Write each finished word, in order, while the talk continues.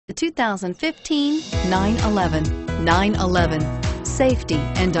The 2015 911. 911. Safety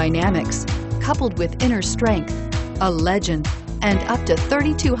and dynamics, coupled with inner strength, a legend, and up to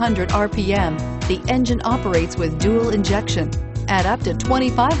 3,200 RPM, the engine operates with dual injection. At up to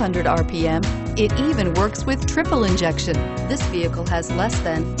 2,500 RPM, it even works with triple injection. This vehicle has less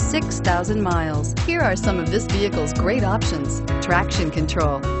than 6,000 miles. Here are some of this vehicle's great options: traction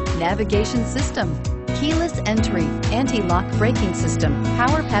control, navigation system, keyless entry, anti-lock braking system,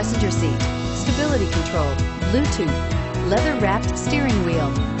 power passenger seat, stability control, Bluetooth, leather-wrapped steering wheel,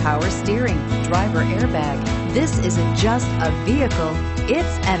 power steering, driver airbag. This isn't just a vehicle,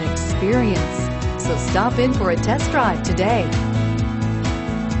 it's an experience. So stop in for a test drive today.